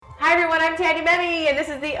Hi everyone, I'm Tanya Memme, and this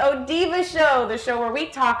is the Odeeva Show, the show where we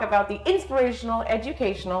talk about the inspirational,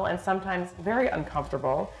 educational, and sometimes very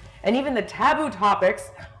uncomfortable, and even the taboo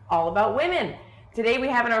topics all about women. Today we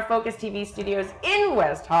have in our Focus TV studios in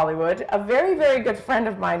West Hollywood a very, very good friend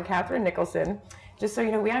of mine, Kathrin Nicholson. Just so you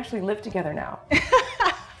know, we actually live together now.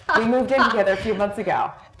 We moved in together a few months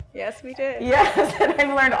ago. Yes, we did. Yes, and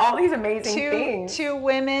I've learned all these amazing things. 2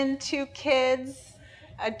 women, 2 kids.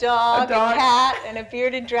 A dog, a cat, and a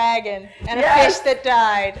bearded dragon, and a fish that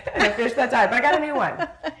died. And a fish that died, but I got a new one.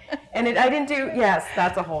 And I didn't do, yes,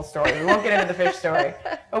 that's a whole story. We won't get into the fish story.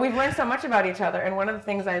 But we've learned so much about each other, and one of the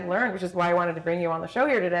things I learned, which is why I wanted to bring you on the show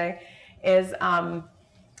here today, is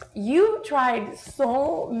you tried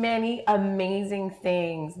so many amazing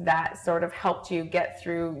things that sort of helped you get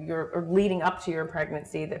through or leading up to your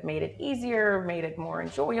pregnancy that made it easier, made it more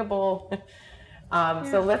enjoyable.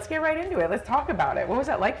 So let's get right into it. Let's talk about it. What was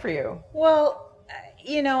that like for you? Well,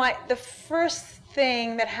 you know, the first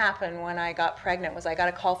thing that happened when I got pregnant was I got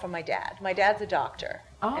a call from my dad. My dad's a doctor.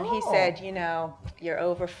 Oh. And he said, you know, you're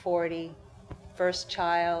over 40, first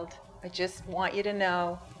child. I just want you to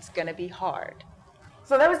know it's going to be hard.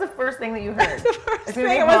 So that was the first thing that you heard? That's the first thing.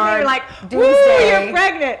 It wasn't even like, woo, you're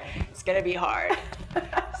pregnant. It's going to be hard.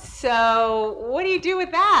 So what do you do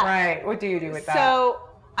with that? Right. What do you do with that? So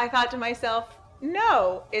I thought to myself,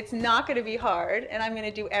 no, it's not going to be hard, and I'm going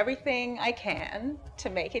to do everything I can to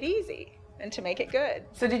make it easy and to make it good.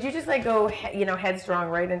 So did you just like go, you know, headstrong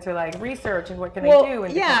right into like research and what can I do?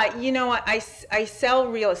 And yeah, you know, I sell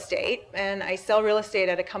real estate, and I sell real estate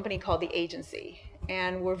at a company called The Agency,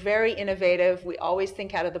 and we're very innovative. We always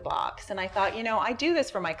think out of the box, and I thought, you know, I do this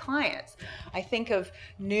for my clients. I think of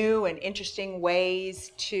new and interesting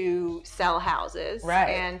ways to sell houses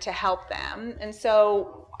and to help them, and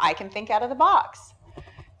so I can think out of the box.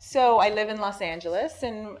 So I live in Los Angeles,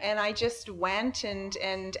 and I just went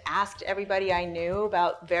and asked everybody I knew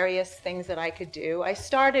about various things that I could do. I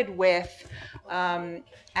started with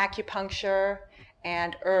acupuncture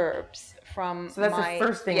and herbs from So that's the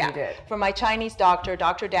first thing you did? From my Chinese doctor,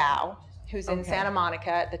 Dr. Tao, who's in Santa Monica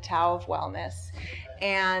at the Tao of Wellness.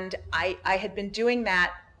 And I had been doing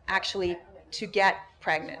that actually to get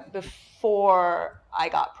pregnant before I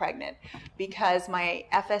got pregnant, because my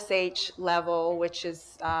FSH level, which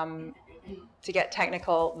is, to get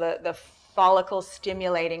technical, the follicle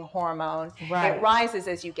stimulating hormone, it rises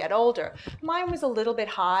as you get older. Mine was a little bit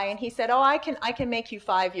high, and he said, oh, I can make you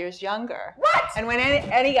 5 years younger. What? And when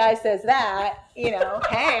any guy says that, you know,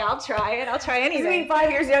 hey, I'll try it. I'll try anything. You mean 5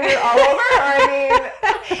 years younger all over? Or I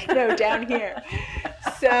mean... No, down here.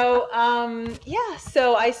 So,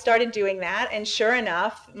 so I started doing that, and sure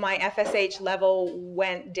enough, my FSH level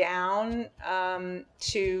went down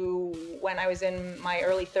to when I was in my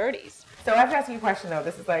early 30s. So I have to ask you a question, though.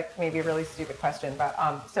 This is like maybe a really stupid question, but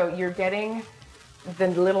so you're getting the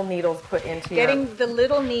little needles put into the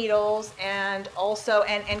little needles, and also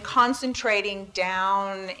and concentrating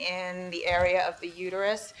down in the area of the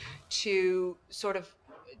uterus to sort of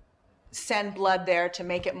send blood there to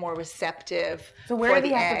make it more receptive. So where did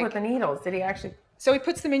he have to put the needles? Did he actually? So he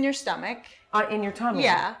puts them in your stomach. In your tummy?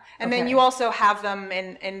 Yeah. And then you also have them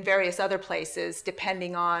in various other places,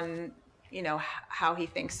 depending on, you know, how he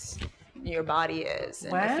thinks your body is,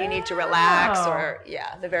 and if you need to relax, or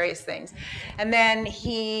the various things. And then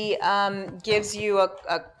he gives you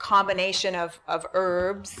a combination of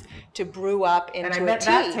herbs to brew up into a tea. And I bet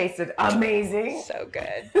that tasted amazing. So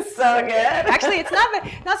good. So good. Actually, it's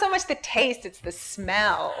not so much the taste, it's the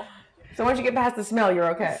smell. So once you get past the smell, you're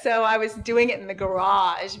okay. So I was doing it in the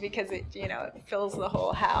garage because it, you know, it fills the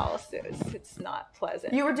whole house. It's not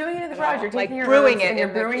pleasant. You were doing it in the garage. You're taking your brewing it and you're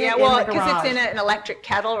brewing it well, because it's in an electric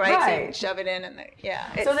kettle, right? So you can shove it in, and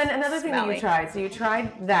So then another thing that you tried. So you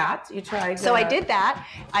tried that. So I did that.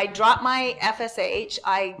 I dropped my FSH.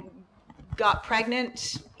 I got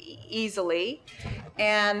pregnant easily.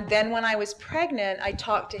 And then when I was pregnant, I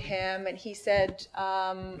talked to him, and he said,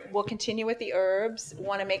 we'll continue with the herbs.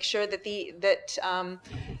 Want to make sure that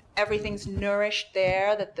everything's nourished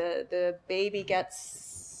there, that the baby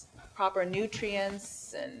gets proper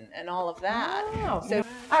nutrients and all of that. Oh. So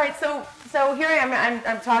all right, so here I am.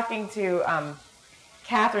 I'm talking to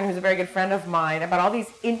Kathrin, who's a very good friend of mine, about all these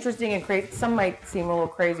interesting and crazy, some might seem a little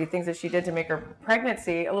crazy, things that she did to make her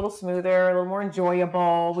pregnancy a little smoother, a little more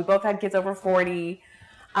enjoyable. We both had kids over 40.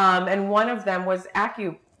 And one of them was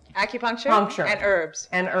acupuncture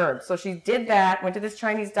and herbs. So she did that, went to this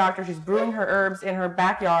Chinese doctor. She's brewing her herbs in her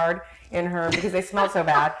backyard because they smell so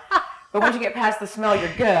bad. But once you get past the smell,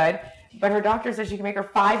 you're good. but her doctor said she can make her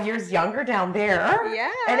 5 years younger down there.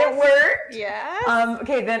 Yes. And it worked. Yes.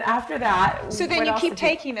 Okay, then after that. So then you keep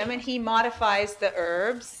taking them, and he modifies the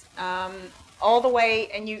herbs all the way,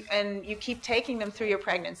 and you keep taking them through your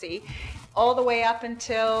pregnancy, all the way up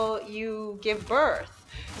until you give birth.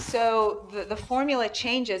 So the formula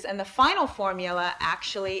changes, and the final formula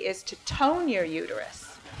actually is to tone your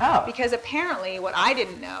uterus. Oh. Because apparently, what I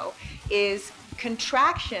didn't know is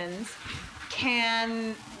contractions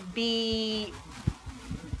can be,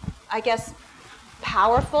 I guess,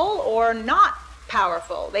 powerful or not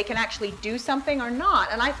powerful. They can actually do something or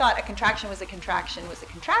not. And I thought a contraction was a contraction was a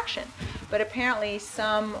contraction. But apparently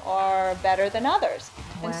some are better than others.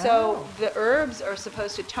 Wow. And so the herbs are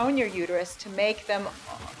supposed to tone your uterus to make them,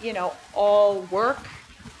 all work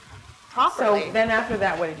properly. So then after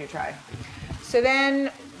that, what did you try? So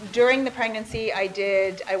then during the pregnancy, I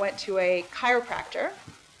went to a chiropractor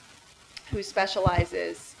who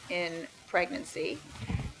specializes in pregnancy.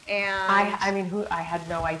 And I had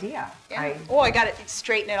no idea. Yeah. I got to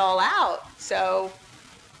straighten it all out. So.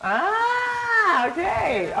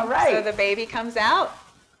 Okay. All right. So the baby comes out.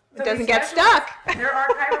 So it doesn't get stuck. There are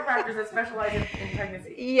chiropractors that specialize in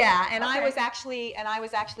pregnancy. Yeah, and okay. I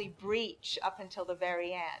was actually breech up until the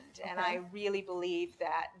very end, and I really believe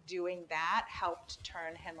that doing that helped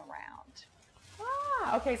turn him around.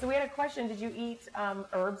 Okay. So we had a question. Did you eat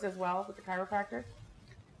herbs as well with the chiropractor?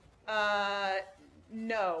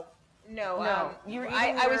 No. You were eating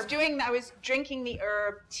I was drinking the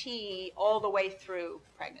herb tea all the way through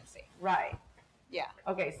pregnancy. Right. Yeah.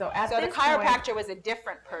 Okay, so the chiropractor was a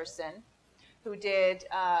different person who did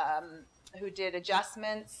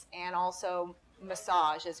adjustments and also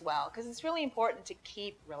massage as well, because it's really important to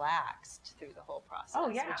keep relaxed through the whole process,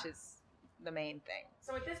 which is the main thing.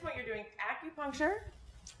 So at this point, you're doing acupuncture.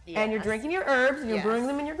 Yes. And you're drinking your herbs, and you're brewing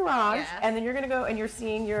them in your garage, and then you're going to go and you're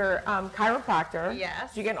seeing your chiropractor.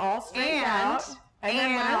 Yes. So you get all straightened out. And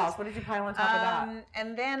then what else? What did you pile on top of that?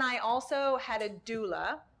 And then I also had a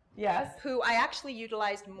doula. Yes. Who I actually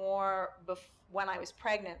utilized more when I was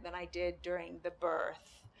pregnant than I did during the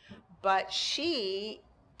birth. But she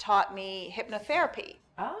taught me hypnotherapy.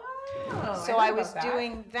 Oh. So I was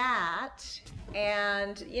doing that.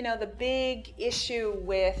 And, the big issue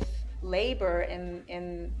with labor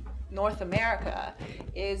in North America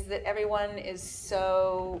is that everyone is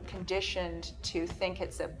so conditioned to think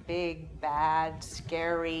it's a big, bad,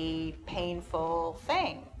 scary, painful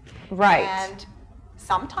thing. Right. And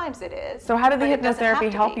sometimes it is. So how did the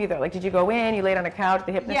hypnotherapy help you though? Like, did you go in, you laid on a couch,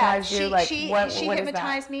 they hypnotized you? Like, she what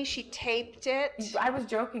hypnotized me, she taped it. I was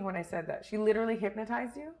joking when I said that. She literally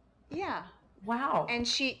hypnotized you? Yeah. Wow. And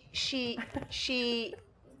she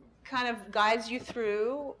kind of guides you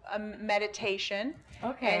through a meditation.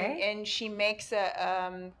 Okay. And she makes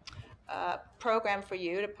a program for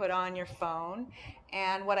you to put on your phone.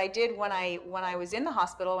 And what I did when I was in the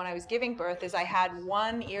hospital, when I was giving birth, is I had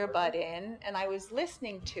one earbud in and I was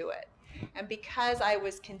listening to it. And because I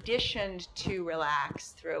was conditioned to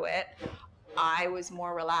relax through it, I was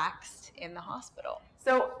more relaxed in the hospital.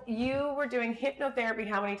 So you were doing hypnotherapy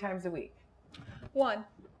how many times a week? One.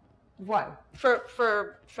 From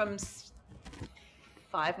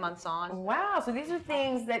 5 months on. Wow. So these are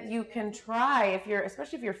things that you can try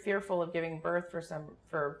especially if you're fearful of giving birth I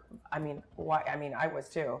was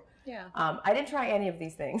too. Yeah. I didn't try any of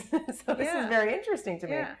these things. So this is very interesting to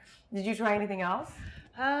me. Did you try anything else?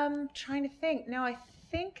 Trying to think. No, I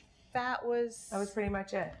think that was pretty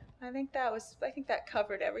much it. I think that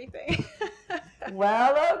covered everything.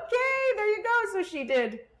 Well, okay, there you go. So she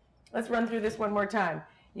did. Let's run through this one more time.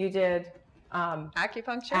 You did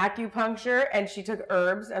acupuncture, and she took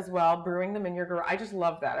herbs as well, brewing them in your garage. I just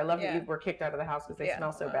love that. I love that you were kicked out of the house because they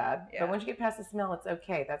smell so bad. Yeah. But once you get past the smell, it's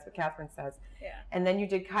okay. That's what Kathrin says. Yeah. And then you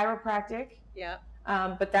did chiropractic. Yeah.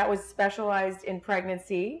 But that was specialized in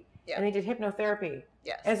pregnancy. Yeah. And they did hypnotherapy.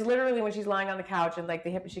 Yes. And it's literally when she's lying on the couch and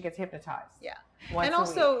she gets hypnotized. Yeah. And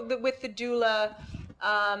also with the doula,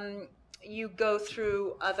 you go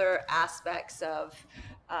through other aspects of.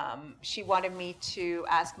 She wanted me to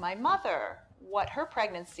ask my mother what her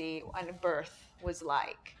pregnancy and birth was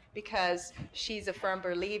like, because she's a firm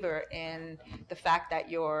believer in the fact that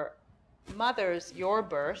your birth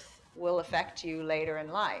will affect you later in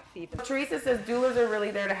life. Teresa says doulas are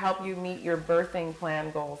really there to help you meet your birthing plan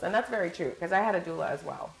goals, and that's very true because I had a doula as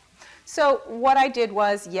well. So what I did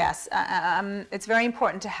was, it's very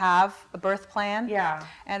important to have a birth plan. Yeah.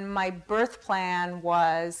 And my birth plan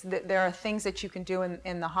was that there are things that you can do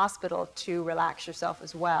in the hospital to relax yourself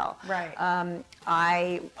as well. Right.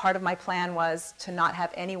 Part of my plan was to not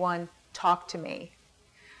have anyone talk to me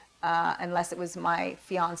unless it was my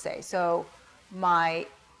fiance. So my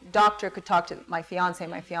doctor could talk to my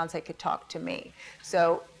fiance could talk to me.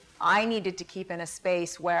 So I needed to keep in a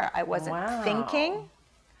space where I wasn't thinking,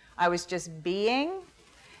 I was just being.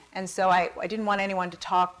 And so I didn't want anyone to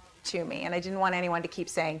talk to me, and I didn't want anyone to keep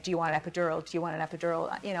saying, do you want an epidural? Do you want an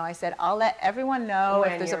epidural? You know, I said, I'll let everyone know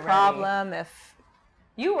if there's a problem, if...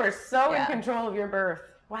 You were so in control of your birth.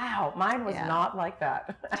 Wow, mine was not like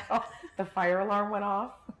that. The fire alarm went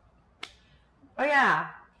off. Oh yeah,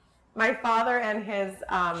 my father and his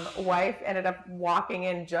wife ended up walking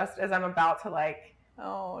in just as I'm about to like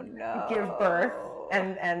give birth,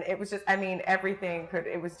 and it was just, I mean, everything could,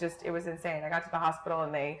 it was insane. I got to the hospital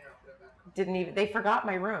and they forgot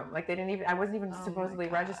my room. Like I wasn't even supposedly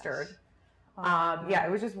registered. Yeah,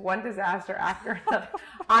 it was just one disaster after another.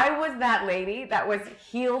 I was that lady that was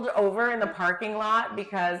heeled over in the parking lot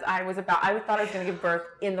because I thought I was going to give birth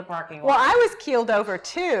in the parking lot. Well, I was keeled over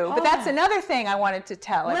too, but that's another thing I wanted to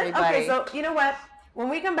tell everybody. Okay, so you know what? When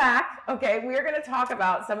we come back, okay, we're going to talk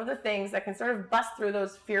about some of the things that can sort of bust through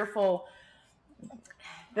those fearful,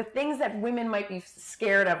 the things that women might be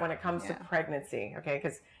scared of when it comes to pregnancy, okay?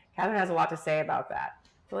 Because Kathrin has a lot to say about that.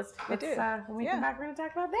 So let's when we come back, we're going to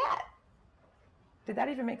talk about that. Did that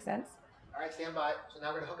even make sense? All right, stand by. So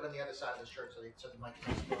now we're going to hook it on the other side of the shirt so the mic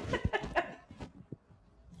can explode.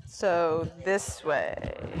 So this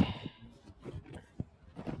way.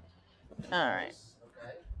 All right.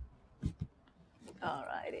 Okay. All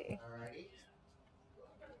righty. All righty.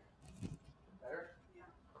 Better?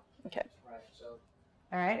 Okay. Right, so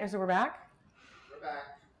All right, so we're back? we're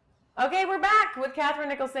back. Okay, we're back with Kathrin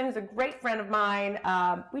Nicholson, who's a great friend of mine.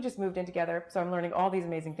 We just moved in together, so I'm learning all these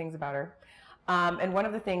amazing things about her. And one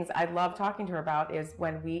of the things I love talking to her about is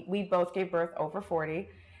when we both gave birth over 40,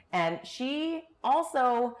 and she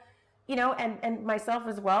also, you know, and myself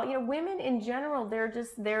as well, you know, women in general,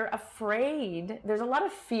 they're afraid. There's a lot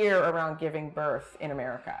of fear around giving birth in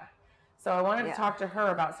America. So I wanted to talk to her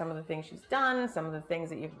about some of the things she's done, some of the things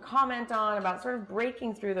that you can comment on, about sort of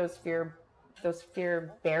breaking through those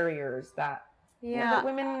fear barriers that, you know, that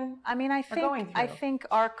women are going through. I think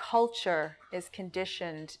our culture is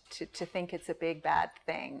conditioned to think it's a big bad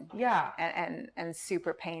thing. Yeah. And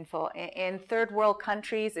super painful. In third world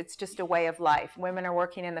countries, it's just a way of life. Women are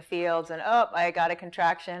working in the fields and, I got a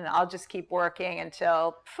contraction. I'll just keep working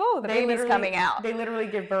until the baby's coming out. They literally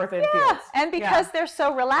give birth in fields. And because they're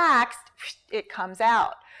so relaxed, it comes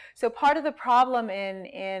out. So part of the problem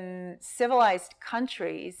in civilized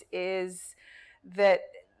countries is that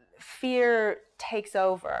fear takes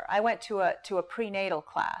over. I went to a prenatal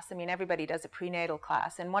class. I mean, everybody does a prenatal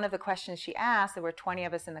class. And one of the questions she asked, there were 20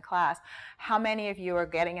 of us in the class, how many of you are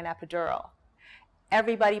getting an epidural?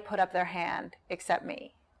 Everybody put up their hand except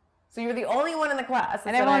me. So you're the only one in the class.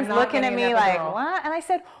 And everyone's looking at me like, what? And I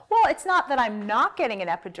said, well, it's not that I'm not getting an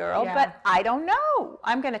epidural, but I don't know.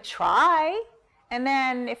 I'm going to try. And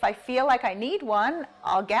then if I feel like I need one,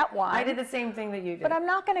 I'll get one. I did the same thing that you did. But I'm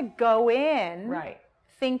not going to go in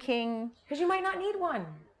thinking, because you might not need one.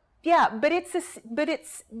 Yeah, but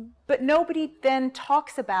nobody then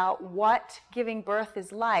talks about what giving birth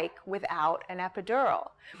is like without an epidural.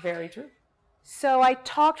 Very true. So I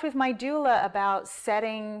talked with my doula about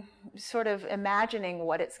sort of imagining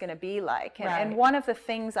what it's going to be like. And one of the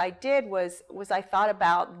things I did was I thought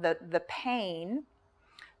about the pain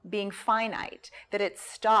being finite, that it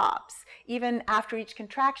stops. Even after each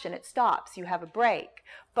contraction, it stops. You have a break.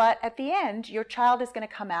 But at the end, your child is going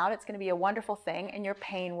to come out. It's going to be a wonderful thing, and your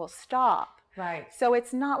pain will stop. Right. So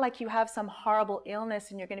it's not like you have some horrible illness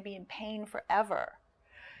and you're going to be in pain forever.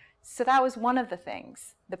 So that was one of the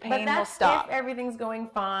things. The pain will stop. If everything's going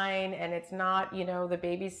fine and it's not, you know, the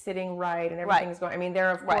baby's sitting right and everything's going. I mean,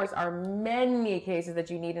 there of course are many cases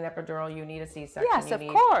that you need an epidural, you need a C-section. Yes, of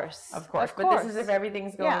course. But this is if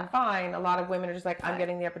everything's going fine. A lot of women are just like, I'm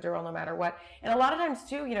getting the epidural no matter what. And a lot of times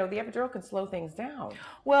too, you know, the epidural can slow things down.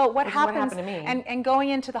 Well, what happened to me. And going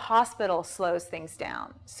into the hospital slows things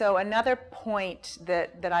down. So another point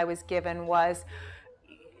that I was given was,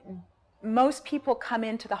 most people come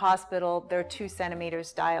into the hospital, they're 2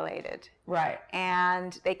 centimeters dilated. Right.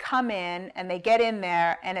 And they come in and they get in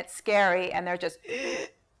there and it's scary and they're just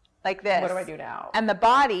like this. What do I do now? And the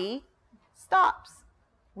body stops.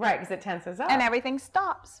 Right, because it tenses up. And everything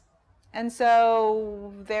stops. And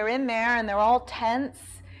so they're in there and they're all tense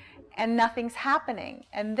and nothing's happening.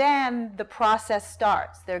 And then the process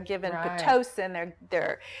starts. They're given Pitocin,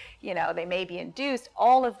 they're you know, they may be induced,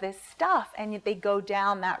 all of this stuff, and they go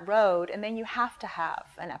down that road, and then you have to have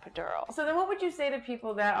an epidural. So then what would you say to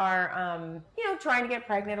people that are, you know, trying to get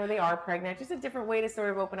pregnant or they are pregnant, just a different way to sort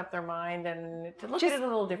of open up their mind and to look at it a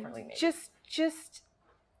little differently maybe? Just,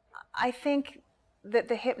 I think that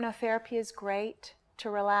the hypnotherapy is great to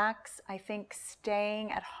relax. I think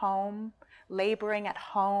staying at home, laboring at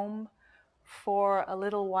home for a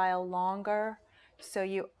little while longer.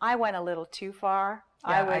 I went a little too far.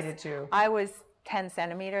 Yeah, I did too. I was 10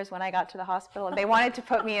 centimeters when I got to the hospital, and they wanted to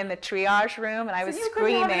put me in the triage room, and I was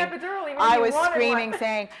screaming. I was screaming,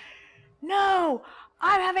 saying, "No,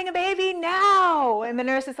 I'm having a baby now." And the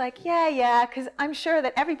nurse is like, yeah, because I'm sure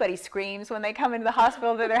that everybody screams when they come into the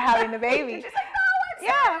hospital that they're having the baby. She's like, no,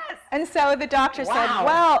 I'm serious. And so the doctor said,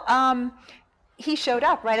 well, he showed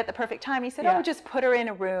up right at the perfect time. He said, oh, just put her in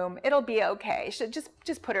a room. It'll be okay.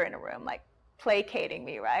 Just put her in a room, like placating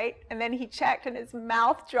me, right? And then he checked, and his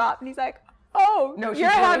mouth dropped, and he's like, oh, no, you're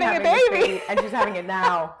having a baby. And she's having it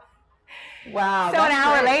now. Wow. So an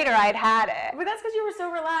hour later, I'd had it. But that's because you were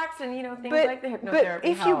so relaxed, and things like the hypnotherapy. But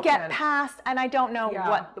if you get past, and I don't know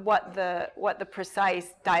what the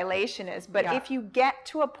precise dilation is, but if you get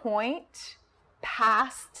to a point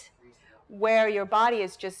past where your body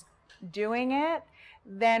is just doing it,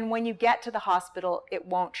 then when you get to the hospital, it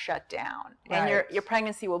won't shut down, and your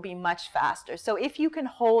pregnancy will be much faster. So if you can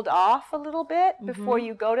hold off a little bit before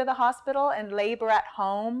you go to the hospital and labor at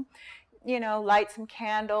home, light some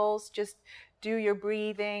candles, just do your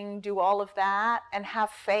breathing, do all of that, and have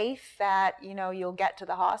faith that, you'll get to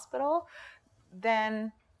the hospital,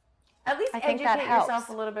 then at least I think educate that helps. yourself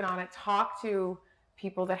a little bit on it. Talk to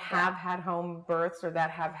people that have had home births, or that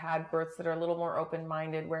have had births that are a little more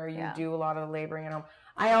open-minded, where you do a lot of the laboring at home.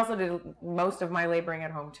 I also did most of my laboring at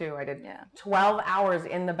home too. I did 12 hours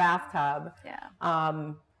in the bathtub.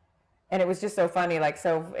 And it was just so funny. Like,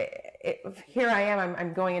 here I am,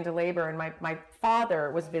 I'm going into labor, and my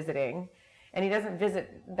father was visiting, and he doesn't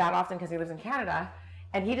visit that often because he lives in Canada.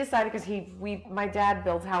 And he decided, because my dad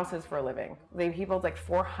builds houses for a living. He builds like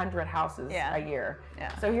 400 houses a year.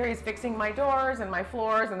 So here he's fixing my doors and my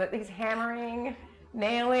floors, and he's hammering,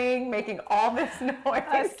 nailing, making all this noise.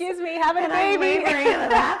 Excuse me, having a baby. I'm laboring in the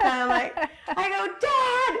bathroom. I go,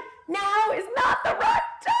 Dad, now is not the right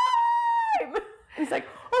time. And he's like,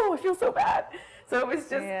 oh, I feel so bad. So it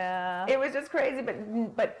was just crazy.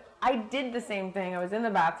 But I did the same thing. I was in the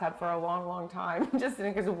bathtub for a long, long time, just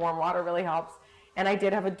because warm water really helps. And I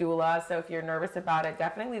did have a doula, so if you're nervous about it,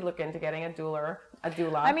 definitely look into getting a doula.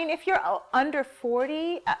 I mean, if you're under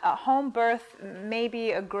 40, a home birth may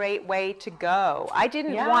be a great way to go. I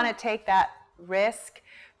didn't want to take that risk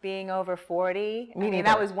being over 40.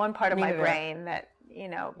 That was one part of my brain that,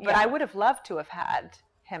 but I would have loved to have had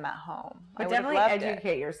him at home. But definitely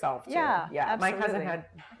educate yourself too. Yeah, my cousin had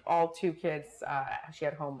all 2 kids. She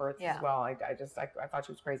had home births as well. I thought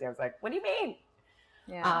she was crazy. I was like, what do you mean?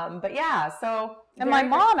 And my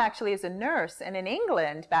mom actually is a nurse, and in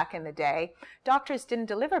England back in the day, doctors didn't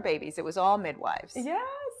deliver babies. It was all midwives. Yes.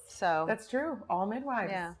 So that's true. All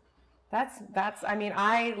midwives. Yeah.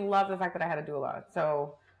 I love the fact that I had a doula.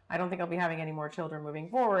 So I don't think I'll be having any more children moving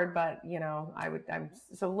forward, but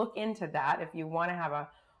so look into that if you want to have a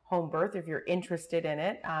home birth, if you're interested in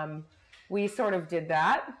it. We sort of did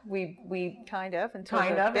that. We kind of until it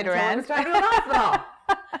was time to go to the hospital.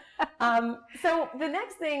 So the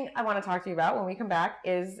next thing I want to talk to you about when we come back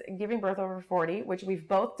is giving birth over 40, which we've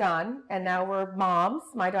both done, and now we're moms.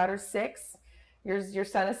 My daughter's 6, your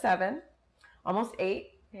son is 7, almost 8.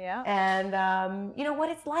 Yeah. And you know what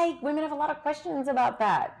it's like. Women have a lot of questions about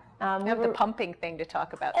that. We have the pumping thing to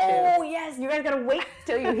talk about too. Oh yes, you guys gotta wait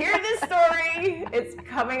till you hear this story. It's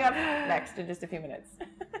coming up next in just a few minutes. All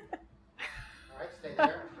right, stay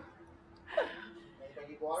there.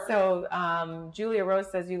 So Julia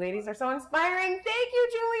Rose says, you ladies are so inspiring. Thank you,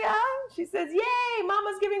 Julia. She says, yay,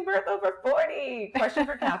 Mama's giving birth over 40. Question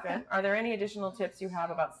for Kathrin. Are there any additional tips you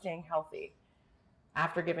have about staying healthy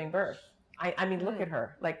after giving birth? I mean, look at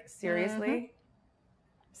her. Like, seriously?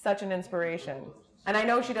 Such an inspiration. And I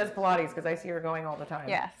know she does Pilates because I see her going all the time.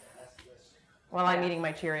 Yes. Well, I'm eating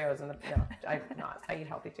my Cheerios and I'm not. I eat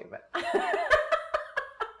healthy too, but.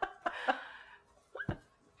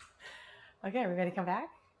 Okay, are we ready to come back?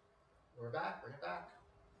 We're back. Bring it back.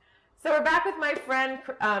 So we're back with my friend.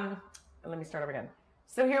 Let me start over again.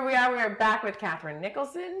 So here we are. We are back with Kathrin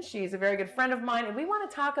Nicholson. She's a very good friend of mine, and we want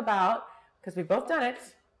to talk about, because we've both done it,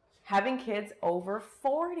 having kids over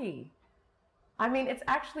 40. I mean, it's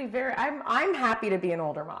actually I'm happy to be an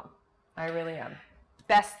older mom. I really am.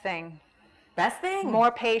 Best thing. Best thing.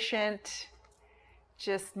 More patient,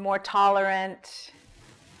 just more tolerant.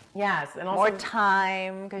 Yes, and also more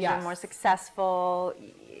time because you're more successful.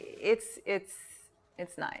 It's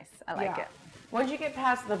nice. I like it. Once you get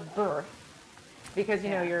past the birth, because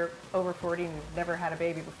you're over 40 and you've never had a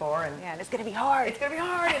baby before, and and it's gonna be hard. It's gonna be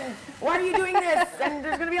hard, and why are you doing this? And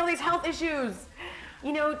there's gonna be all these health issues.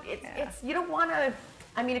 It's you don't want to.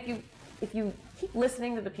 I mean, if you if you keep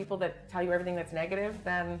listening to the people that tell you everything that's negative,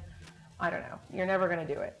 then I don't know, you're never going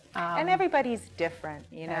to do it. And everybody's different,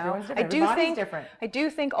 you know. Everyone's different. Everybody's different. I do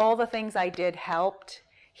think all the things I did helped.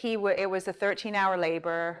 It was a 13-hour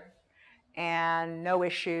labor and no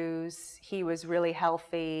issues. He was really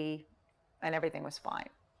healthy and everything was fine.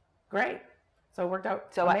 Great. So it worked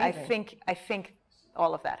out So amazing. I think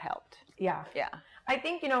all of that helped. Yeah. Yeah. I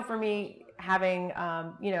think, for me, having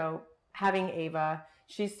Ava,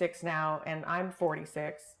 she's 6 now and I'm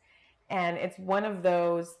 46. And it's one of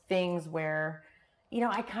those things where,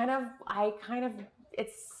 I kind of,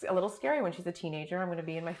 it's a little scary when she's a teenager. I'm going to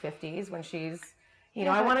be in my 50s when she's,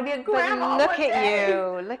 I want to be a grandma. Look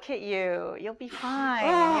at you. You'll be fine.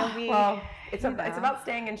 Well, it's about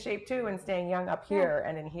staying in shape too and staying young up here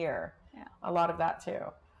and in here. Yeah. A lot of that too.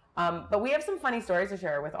 But we have some funny stories to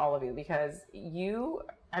share with all of you because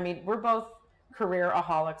we're both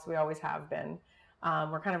career-aholics. We always have been.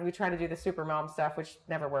 We try to do the super mom stuff, which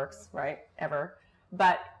never works, right? Ever.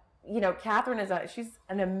 But, Kathrin she's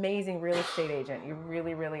an amazing real estate agent. You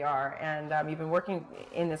really, really are. And you've been working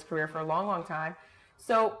in this career for a long, long time.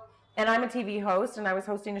 So, and I'm a TV host, and I was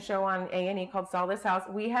hosting a show on A&E called Sell This House.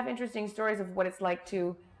 We have interesting stories of what it's like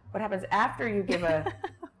what happens after you give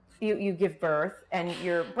you give birth and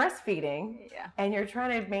you're breastfeeding and you're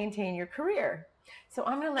trying to maintain your career. So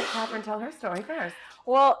I'm going to let Kathrin tell her story first.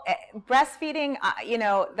 Well, breastfeeding,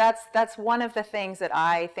 that's one of the things that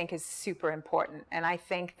I think is super important. And I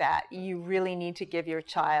think that you really need to give your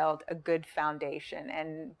child a good foundation.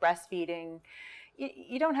 And breastfeeding,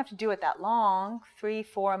 you don't have to do it that long,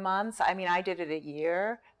 3-4 months. I did it a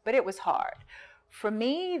year, but it was hard. For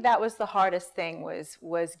me, that was the hardest thing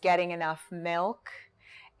was getting enough milk.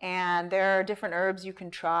 And there are different herbs you can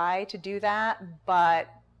try to do that, but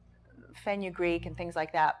fenugreek and things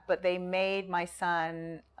like that, but they made my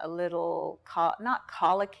son a little, not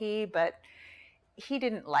colicky, but he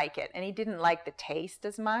didn't like it, and he didn't like the taste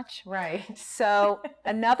as much. Right. So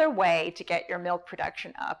another way to get your milk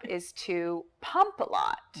production up is to pump a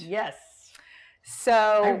lot. Yes.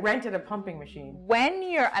 So I rented a pumping machine.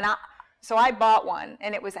 So I bought one,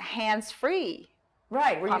 and it was a hands-free.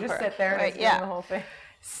 Right, where pumper. You just sit there and it's doing the whole thing.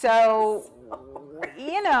 So,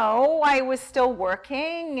 I was still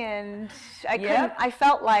working and I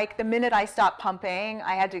felt like the minute I stopped pumping,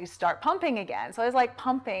 I had to start pumping again. So I was like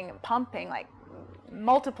pumping like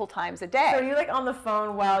multiple times a day. So you're like on the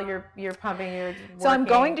phone while you're pumping, you're working. So I'm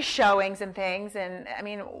going to showings and things, and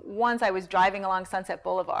once I was driving along Sunset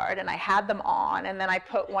Boulevard and I had them on, and then I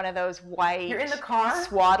put one of those white You're in the car?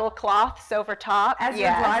 swaddle cloths over top. As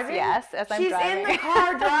you're driving? Yes, as I'm driving. She's in the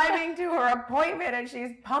car driving to her appointment and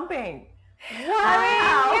she's pumping.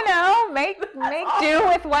 Wow. Make do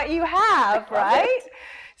with what you have, right?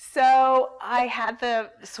 So I had the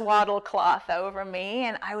swaddle cloth over me,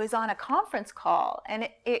 and I was on a conference call, and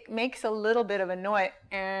it makes a little bit of a noise,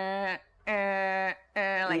 like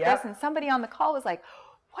this, and somebody on the call was like,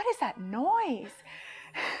 "What is that noise?"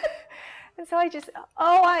 And so I just,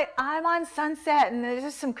 I'm on Sunset, and there's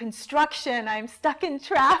just some construction. I'm stuck in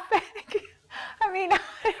traffic. Well, you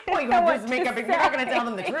just make up. You're not going to tell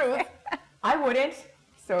them the truth. I wouldn't.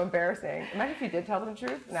 So embarrassing. Imagine if you did tell them the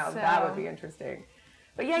truth. Now that would be interesting.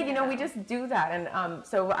 But we just do that. And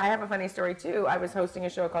so I have a funny story too. I was hosting a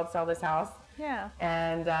show called Sell This House. Yeah.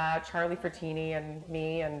 And Charlie Fertini and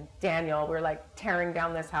me and Daniel were like tearing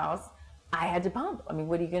down this house. I had to pump.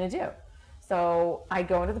 What are you going to do? So I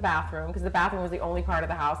go into the bathroom because the bathroom was the only part of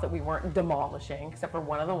the house that we weren't demolishing except for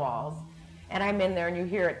one of the walls. And I'm in there and you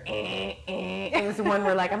hear it. It was the one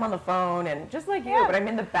where I'm on the phone and just like you, but I'm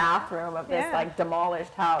in the bathroom of this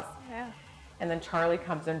demolished house. Yeah. And then Charlie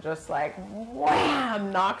comes and just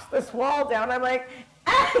wham, knocks this wall down. I'm like,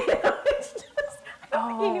 it's just,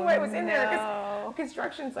 he knew I was in there because the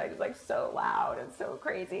construction site is so loud and so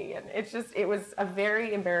crazy. And it was a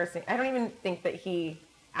very embarrassing. I don't even think that he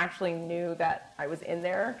actually knew that I was in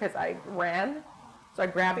there because I ran. So I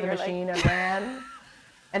grabbed the machine and ran.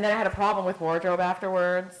 And then I had a problem with wardrobe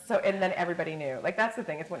afterwards. And then everybody knew. That's the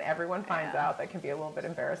thing. It's when everyone finds out that can be a little bit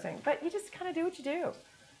embarrassing. But you just kind of do what you do.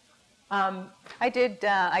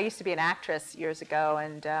 I used to be an actress years ago,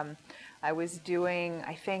 and I was doing,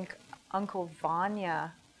 I think, Uncle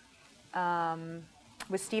Vanya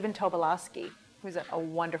with Stephen Tobolowsky, who's a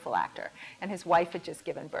wonderful actor. And his wife had just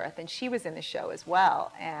given birth, and she was in the show as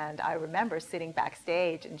well. And I remember sitting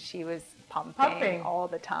backstage, and she was pumping all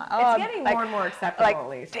the time. It's getting more and more acceptable, at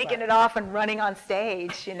least. Taking it off and running on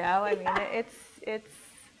stage, it's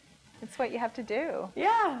what you have to do.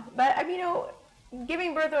 Yeah, but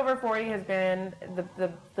giving birth over 40 has been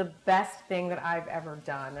the best thing that I've ever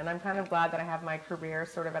done. And I'm kind of glad that I have my career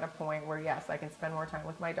sort of at a point where, yes, I can spend more time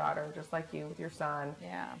with my daughter, just like you with your son.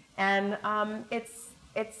 Yeah. And it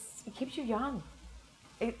keeps you young.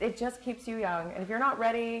 It just keeps you young. And if you're not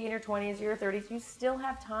ready in your 20s or your 30s, you still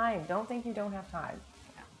have time. Don't think you don't have time.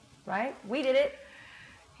 Yeah. Right? We did it.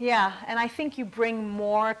 Yeah, and I think you bring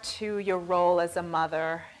more to your role as a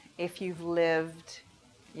mother if you've lived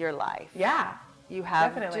your life. Yeah. You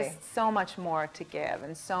have definitely. Just so much more to give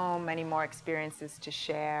and so many more experiences to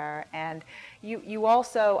share. And you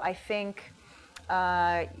also, I think,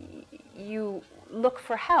 you look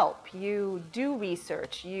for help. You do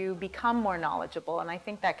research. You become more knowledgeable. And I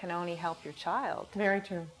think that can only help your child. Very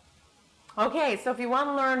true. Okay, so if you want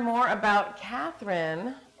to learn more about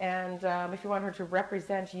Kathrin, and if you want her to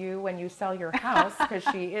represent you when you sell your house, because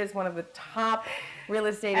she is one of the top real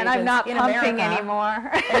estate agents I'm not in pumping America. anymore.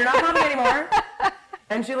 And you're not pumping anymore.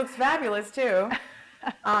 And she looks fabulous too.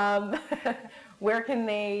 Where can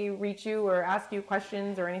they reach you or ask you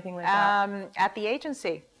questions or anything like that? At the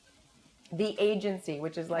agency. The agency,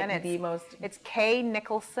 which is like And the most... It's K.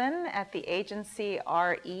 Nicholson at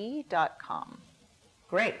theagencyre.com.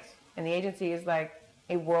 Great. And the agency is like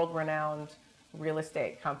a world-renowned real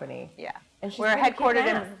estate company. Yeah. And she's We're really headquartered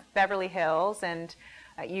kick-ass. in Beverly Hills, and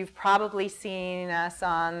you've probably seen us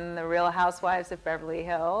on The Real Housewives of Beverly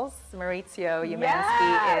Hills. Maurizio Umansky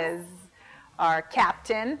Yes! is our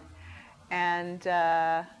captain, and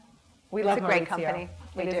We it's love a great Maurizio. company.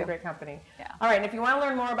 We It is do. a great company. Yeah. All right, and if you want to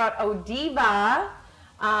learn more about Odeeva,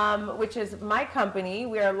 which is my company,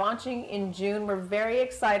 we are launching in June. We're very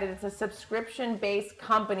excited. It's a subscription-based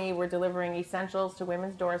company. We're delivering essentials to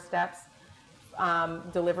women's doorsteps.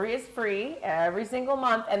 Delivery is free every single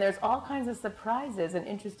month, and there's all kinds of surprises and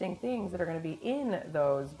interesting things that are going to be in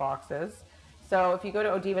those boxes. So if you go to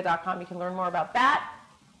Odeeva.com, you can learn more about that.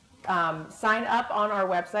 Sign up on our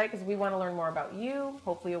website because we want to learn more about you.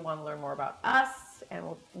 Hopefully you'll want to learn more about us, and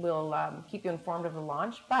we'll keep you informed of the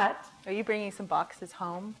launch. But Are you bringing some boxes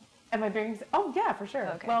home? am I bringing? Oh yeah, for sure.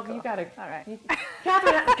 Okay, Well, cool. you got to. All right.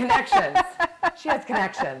 Kathrin has connections. She has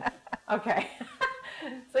connections. Okay.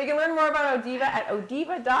 So you can learn more about Odeeva at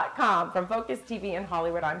Odeeva.com. From Focus TV in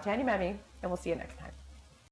Hollywood, I'm Tanya Memme, and we'll see you next time.